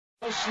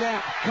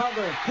Snap,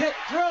 cover, hit,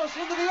 throws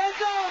into the end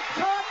zone,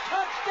 caught,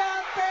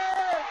 touchdown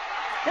Bears!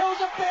 It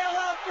was a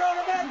bailout throw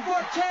to Matt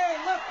Forte,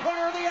 left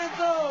corner of the end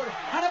zone,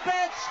 and a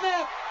bad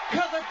snap.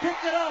 Cutler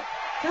picked it up,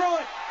 threw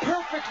it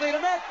perfectly to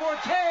Matt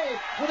Forte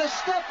with a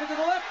step into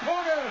the left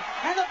corner,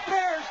 and the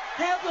Bears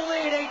have the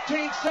lead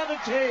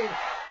 18-17.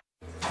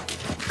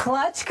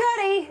 Clutch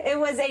Cuddy. It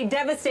was a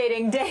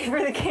devastating day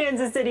for the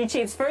Kansas City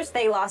Chiefs. First,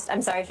 they lost,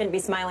 I'm sorry, I shouldn't be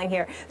smiling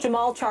here,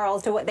 Jamal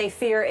Charles to what they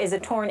fear is a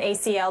torn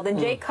ACL. Then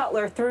Jay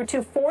Cutler threw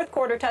 2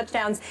 fourth-quarter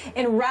touchdowns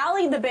and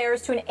rallied the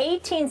Bears to an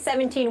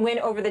 18-17 win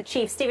over the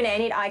Chiefs. Stephen A., I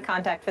need eye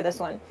contact for this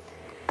one.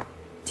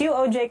 Do you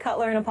owe Jay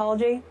Cutler an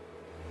apology?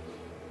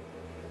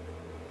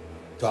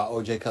 Do I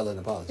owe Jay Cutler an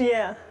apology?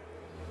 Yeah.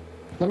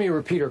 Let me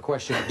repeat her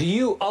question. Do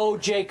you owe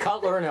Jay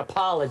Cutler an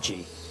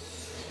apology?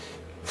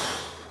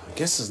 I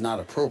guess it's not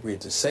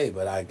appropriate to say,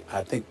 but I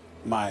think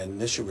my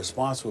initial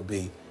response would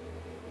be,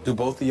 do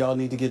both of y'all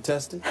need to get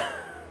tested?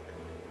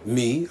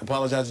 Me?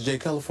 Apologize to Jay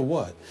Cutler for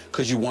what?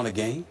 Because you won a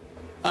game?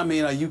 I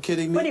mean, are you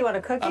kidding me? What, do you want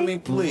a cookie? I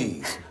mean,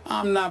 please.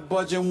 I'm not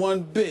budging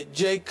one bit.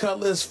 Jay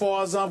Cutler, as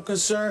far as I'm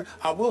concerned,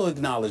 I will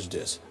acknowledge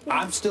this.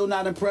 I'm still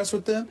not impressed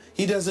with him.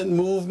 He doesn't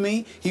move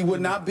me. He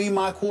would not be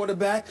my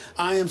quarterback.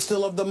 I am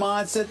still of the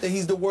mindset that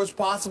he's the worst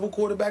possible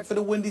quarterback for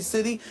the Windy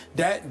City.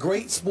 That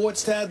great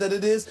sports tab that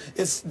it is,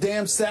 it's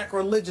damn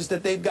sacrilegious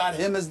that they've got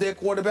him as their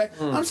quarterback.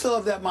 I'm still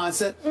of that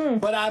mindset.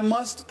 But I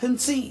must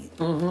concede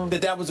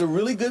that was a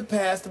really good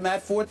pass to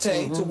Matt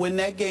Forte to win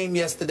that game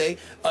yesterday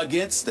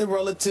against the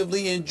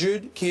relatively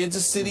injured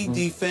Kansas City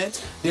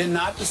defense. They're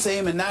not the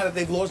same, and now that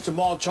they've lost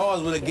Jamal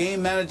Charles with a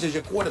game manager as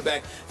your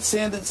quarterback,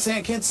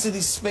 Kansas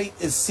City's fate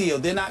is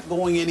sealed. They're not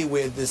going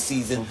anywhere this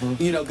season.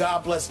 You know,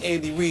 God bless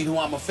Andy Reid, who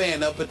I'm a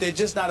fan of, but they're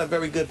just not a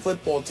very good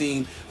football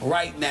team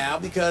right now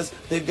because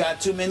they've got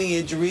too many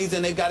injuries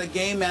and they've got a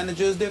game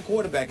manager as their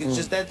quarterback. It's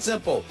just that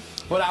simple.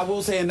 But I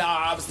will say, now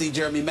obviously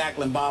Jeremy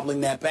Maclin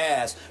bobbling that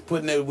pass,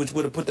 which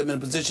would have put them in a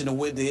position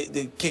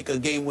to kick a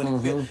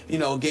game-winning,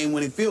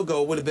 game-winning field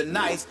goal would have been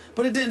nice,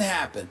 but it didn't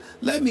happen.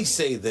 Let me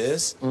say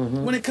this: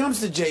 when it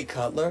comes to Jay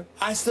Cutler,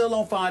 I still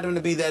don't find him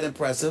to be that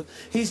impressive.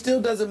 He still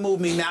doesn't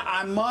move me. Now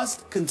I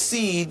must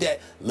concede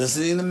that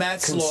listening to Matt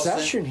Slauson,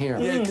 concession here,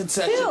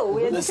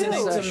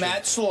 listening to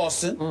Matt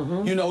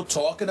Slauson, you know,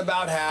 talking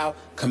about how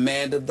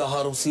command of the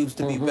huddle seems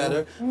to be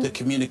better, the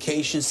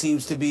communication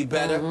seems to be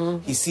better.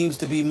 He seems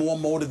to be more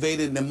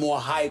motivated and more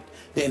hyped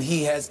than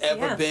he has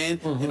ever been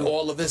in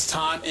all of his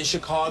time in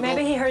Chicago.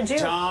 Maybe he heard you.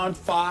 John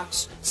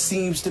Fox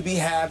seems to be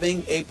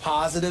having a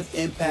positive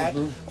impact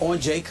on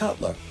Jay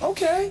Cutler.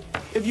 Okay,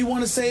 if you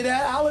want to say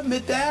that, I'll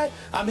admit that.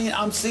 I mean,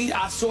 I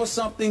saw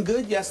something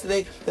good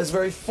yesterday that's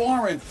very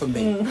foreign for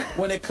me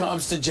when it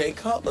comes to Jay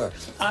Cutler.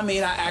 I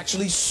mean, I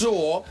actually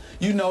saw,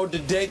 you know, the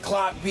dead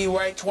clock be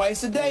right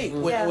twice a day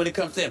when it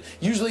comes to him.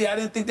 Usually I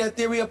didn't think that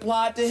theory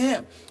applied to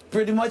him.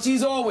 Pretty much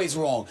he's always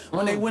wrong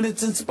when they win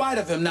it's in spite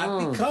of him,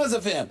 not because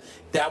of him.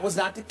 That was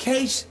not the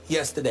case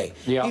yesterday.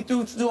 He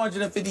threw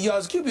 250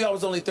 yards. QBR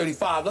was only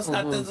 35. Let's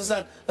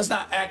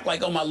not act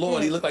like, oh my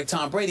Lord, he looked like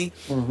Tom Brady.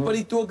 But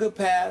he threw a good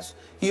pass.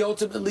 He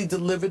ultimately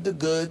delivered the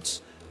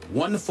goods,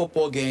 won the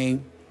football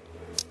game.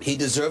 He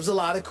deserves a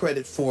lot of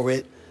credit for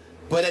it.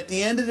 But at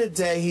the end of the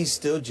day, he's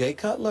still Jay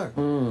Cutler.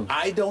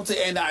 I don't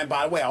say, and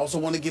by the way, I also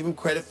want to give him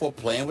credit for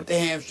playing with the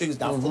hamstrings,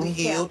 not fully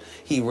healed.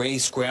 He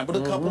scrambled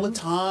a couple of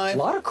times. A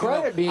lot of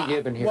credit being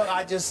given here. Well,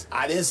 I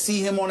didn't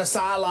see him on the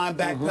sideline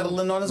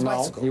backpedaling on his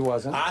bicycle. No, he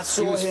wasn't. I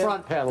saw he was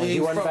front pedaling.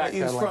 He wasn't backpedaling.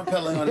 He was front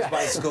pedaling on his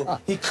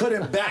bicycle. He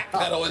couldn't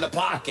backpedal in the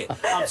pocket.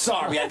 I'm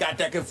sorry, I got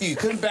that confused.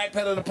 Couldn't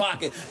backpedal in the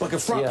pocket, but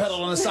could front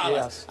pedal on the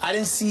sideline. I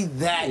didn't see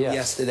that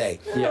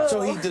yesterday.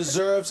 So he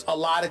deserves a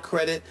lot of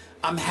credit.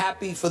 I'm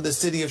happy for the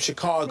city of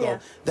Chicago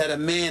that a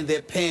man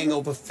they're paying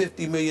over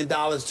 $50 million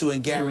to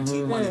in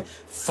guaranteed money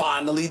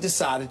finally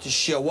decided to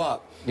show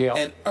up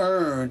and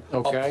earn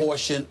a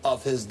portion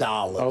of his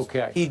dollars.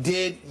 He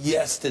did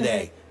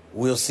yesterday.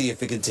 We'll see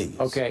if it continues.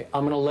 Okay,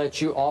 I'm going to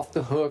let you off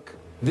the hook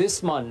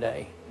this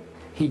Monday.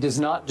 He does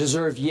not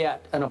deserve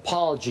yet an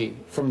apology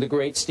from the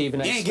great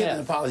Stephen A. Smith. He ain't getting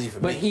an apology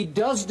from me. But he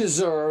does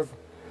deserve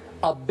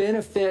a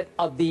benefit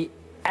of the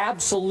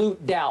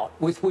absolute doubt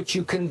with which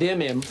you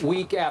condemn him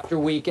week after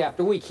week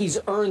after week. He's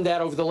earned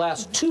that over the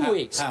last 2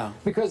 weeks.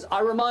 Because I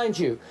remind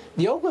you,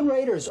 the Oakland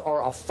Raiders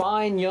are a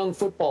fine young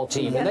football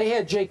team, and they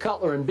had Jay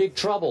Cutler in big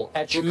trouble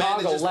at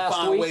Chicago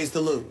last week. Ways to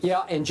lose.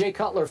 Yeah, and Jay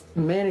Cutler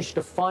managed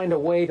to find a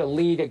way to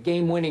lead a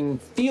game-winning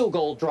field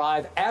goal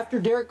drive after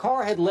Derek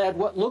Carr had led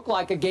what looked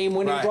like a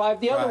game-winning drive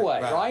the other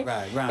way, right?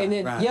 And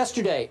then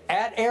yesterday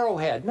at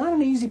Arrowhead, not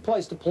an easy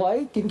place to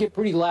play, can get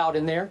pretty loud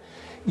in there.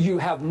 You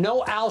have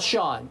no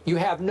Alshon. You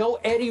have no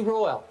Eddie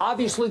Royal.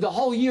 Obviously, the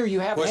whole year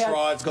you haven't had...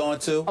 Rod's going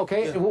too.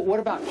 Okay, what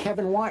about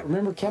Kevin White?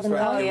 Remember Kevin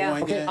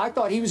White? Okay, I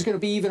thought he was going to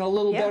be even a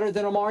little better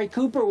than Amari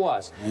Cooper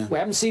was. We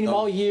haven't seen him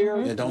all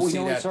year. Don't see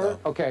that, though.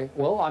 Okay,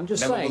 well, I'm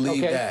just saying. Never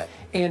believe that.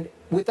 And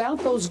without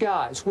those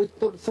guys, with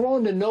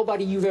throwing to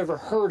nobody you've ever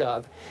heard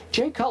of,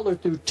 Jay Cutler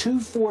threw 2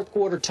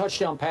 fourth-quarter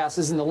touchdown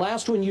passes, and the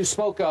last one you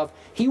spoke of,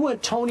 he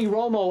went Tony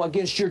Romo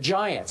against your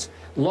Giants.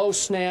 Low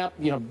snap,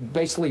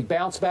 basically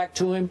bounce back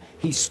to him.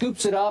 He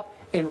scoops it up,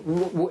 and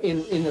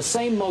in the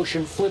same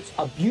motion flips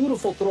a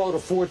beautiful throw to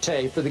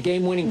Forte for the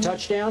game-winning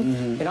touchdown.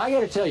 And I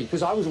got to tell you,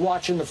 because I was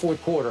watching the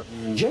fourth quarter,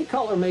 Jay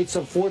Cutler made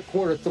some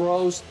fourth-quarter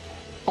throws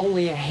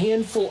only a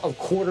handful of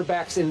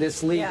quarterbacks in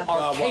this league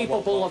are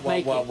capable of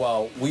making.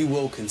 Well, we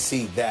will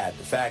concede that.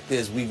 The fact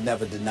is, we've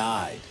never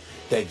denied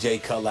that Jay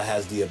Cutler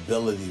has the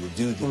ability to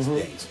do these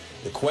things.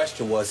 The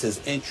question was his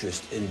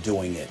interest in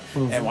doing it.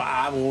 And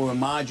I will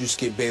remind you,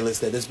 Skip Bayless,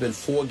 that it's been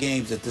 4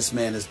 games that this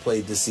man has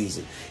played this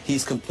season.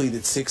 He's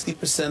completed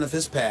 60% of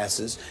his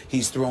passes.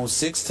 He's thrown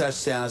 6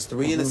 touchdowns,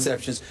 3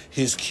 interceptions.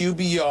 His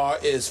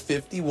QBR is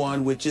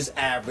 51, which is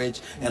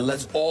average. And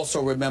let's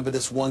also remember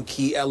this one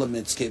key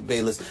element, Skip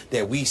Bayless,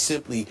 that we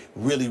simply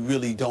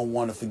really don't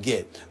want to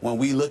forget. When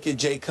we look at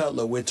Jay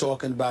Cutler, we're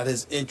talking about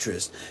his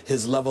interest,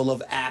 his level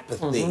of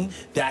apathy.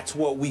 That's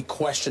what we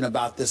question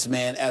about this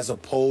man as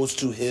opposed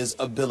to his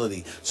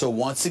ability. So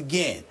once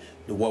again,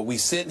 what we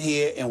sit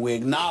here and we're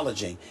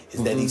acknowledging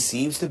is that he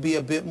seems to be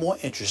a bit more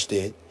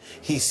interested.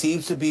 He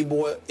seems to be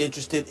more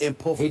interested in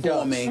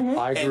performing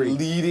and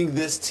leading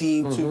this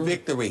team to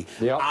victory.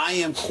 I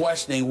am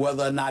questioning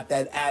whether or not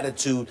that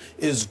attitude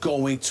is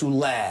going to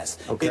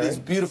last. It is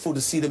beautiful to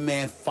see the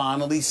man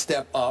finally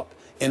step up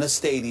in a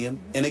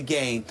stadium, in a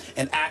game,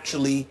 and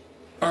actually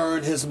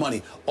earn his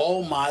money.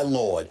 Oh, my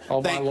Lord.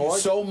 Thank you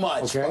so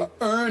much for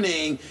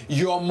earning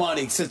your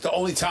money, since the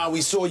only time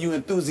we saw you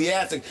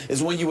enthusiastic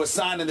is when you were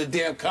signing the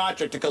damn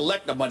contract to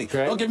collect the money.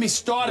 Don't get me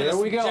started. There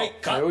we go.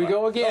 There we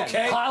go again.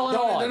 Piling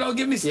on. Don't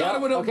get me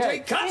started with Jay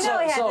Cutler. You know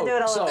he had to do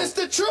it alone. It's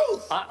the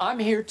truth. I'm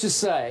here to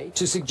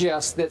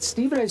suggest that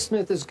Stephen A.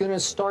 Smith is going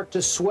to start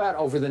to sweat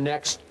over the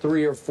next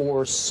 3 or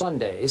 4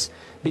 Sundays,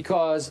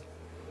 because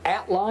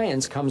at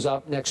Lions comes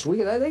up next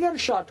week. They got a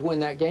shot to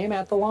win that game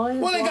at the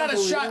Lions. Well, they got a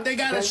shot. They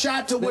got a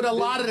shot to win a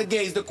lot of the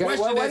games. The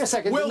question wait a is,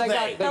 second. will they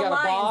got a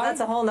bye.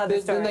 That's a whole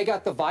nother story. Then they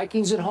got the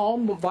Vikings at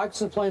home. The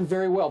Vikings are playing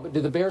very well. But do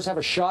the Bears have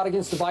a shot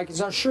against the Vikings?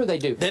 I'm sure they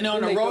do. They're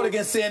on the road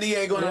against San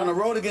Diego and on the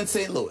road against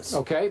St. Louis.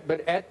 Okay, but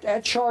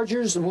at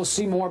Chargers, and we'll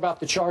see more about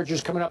the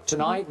Chargers coming up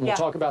tonight, and we'll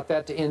talk about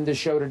that to end this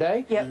show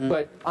today.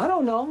 But I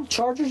don't know.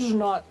 Chargers is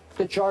not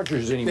the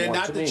Chargers anymore. They're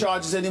not the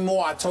Chargers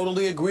anymore. I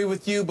totally agree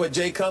with you, but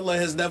Jay Cutler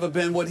has never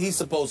been what he's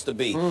supposed to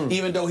be,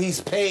 even though he's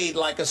paid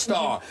like a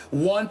star.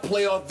 1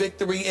 playoff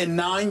victory in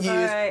 9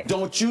 years.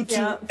 Don't you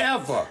two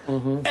ever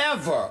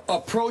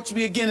approach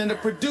me again, and the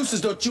producers,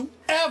 don't you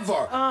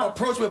ever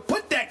approach me.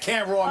 Put that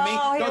camera on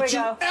me. Don't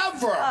you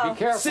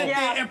ever sit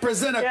there and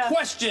present a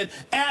question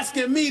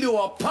asking me to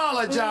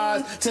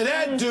apologize to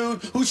that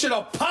dude who should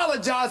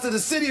apologize to the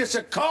city of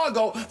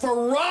Chicago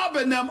for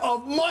robbing them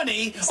of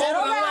money over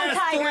the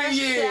last 3 years.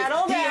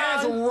 He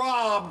has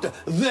robbed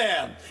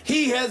them.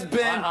 He has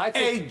been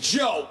a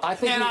joke. I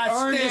think he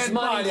earned his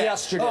money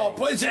yesterday. Oh,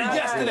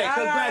 yesterday.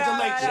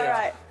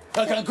 Congratulations.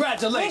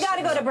 Congratulations. We got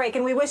to go to break,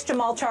 and we wish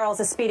Jamal Charles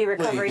a speedy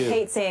recovery.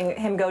 Hate seeing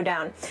him go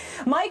down.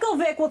 Michael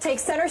Vick will take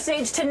center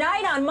stage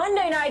tonight on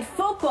Monday Night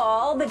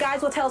Football. The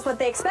guys will tell us what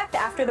they expect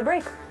after the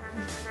break.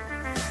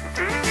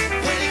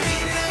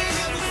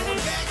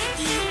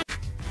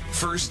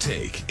 First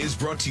Take is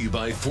brought to you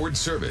by Ford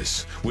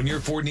Service. When your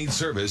Ford needs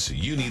service,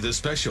 you need the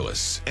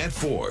specialists at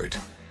Ford.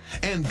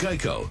 And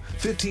Geico.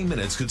 15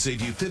 minutes could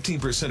save you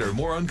 15% or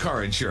more on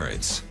car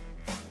insurance.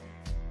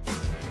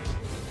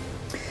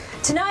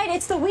 Tonight,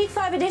 it's the Week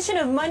 5 edition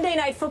of Monday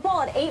Night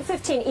Football at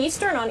 8:15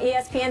 Eastern on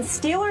ESPN.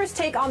 Steelers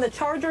take on the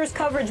Chargers.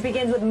 Coverage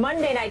begins with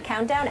Monday Night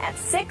Countdown at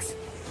 6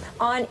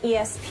 on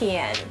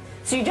ESPN.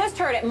 So you just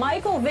heard it.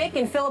 Michael Vick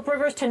and Phillip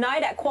Rivers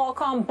tonight at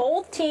Qualcomm.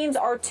 Both teams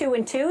are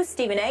 2-2.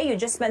 Stephen A., you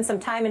just spent some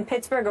time in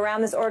Pittsburgh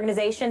around this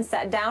organization,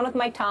 sat down with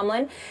Mike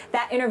Tomlin.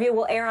 That interview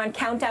will air on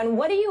Countdown.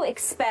 What do you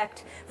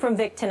expect from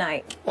Vick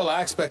tonight? Well,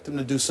 I expect him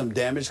to do some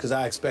damage, because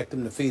I expect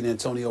him to feed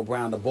Antonio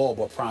Brown the ball,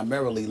 but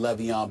primarily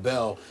Le'Veon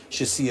Bell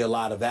should see a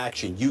lot of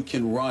action. You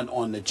can run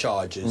on the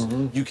Chargers.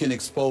 You can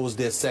expose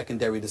their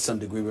secondary to some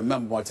degree.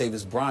 Remember,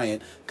 Martavis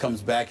Bryant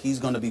comes back. He's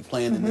going to be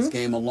playing in this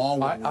game along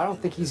with... I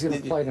don't think he's going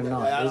to play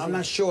tonight. I'm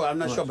not sure,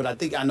 but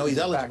I know he's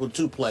eligible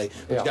to play.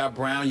 You got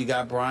Brown, you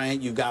got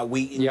Bryant, you got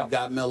Wheaton, you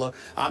got Miller.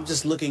 I'm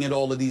just looking at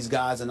all of these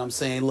guys, and I'm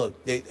saying, look,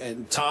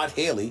 and Todd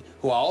Haley,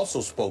 who I also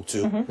spoke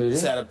to,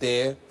 sat up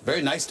there,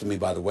 very nice to me,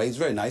 by the way. He's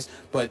very nice,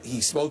 but he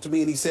spoke to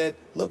me and he said,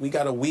 look, we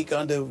got a week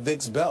under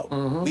Vick's belt.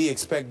 We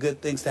expect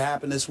good things to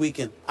happen this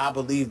weekend. I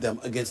believe them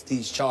against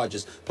these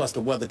Chargers, plus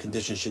the weather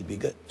conditions should be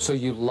good. So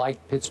you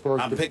like Pittsburgh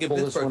to pull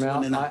this one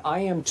out? I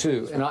am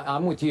too, and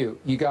I'm with you.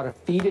 You got to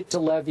feed it to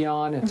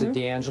Le'Veon and to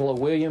D'Angelo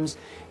Williams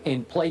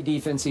and play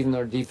defense, even though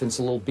their defense is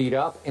a little beat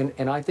up.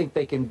 And I think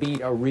they can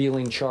beat a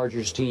reeling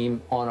Chargers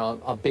team on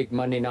a big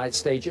Monday night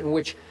stage, in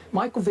which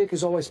Michael Vick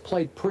has always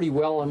played pretty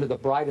well under the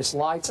brightest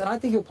lights, and I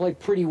think he'll play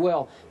pretty pretty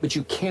well, but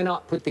you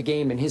cannot put the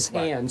game in his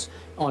hands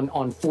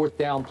on fourth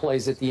down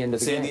plays at the end of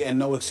the game. And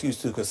no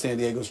excuse, too, because San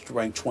Diego's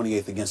ranked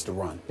 28th against the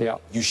run. Yeah.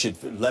 You should,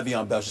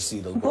 Le'Veon Bell should see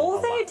the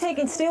Both of you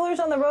taking Steelers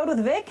on the road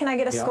with Vic. Can I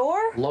get a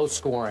score? Low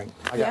scoring.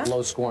 I got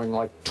low scoring,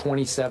 like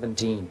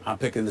 2017. I'm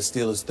picking the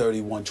Steelers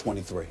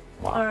 31-23.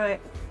 Wow. All right.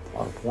 A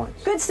lot of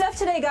points. Good stuff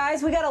today,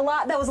 guys. We got a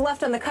lot that was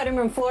left on the cutting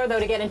room floor, though,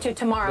 to get into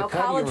tomorrow.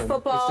 College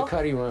football. It's the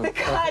cutting room. The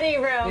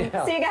cutting room.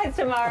 Yeah. See you guys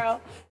tomorrow.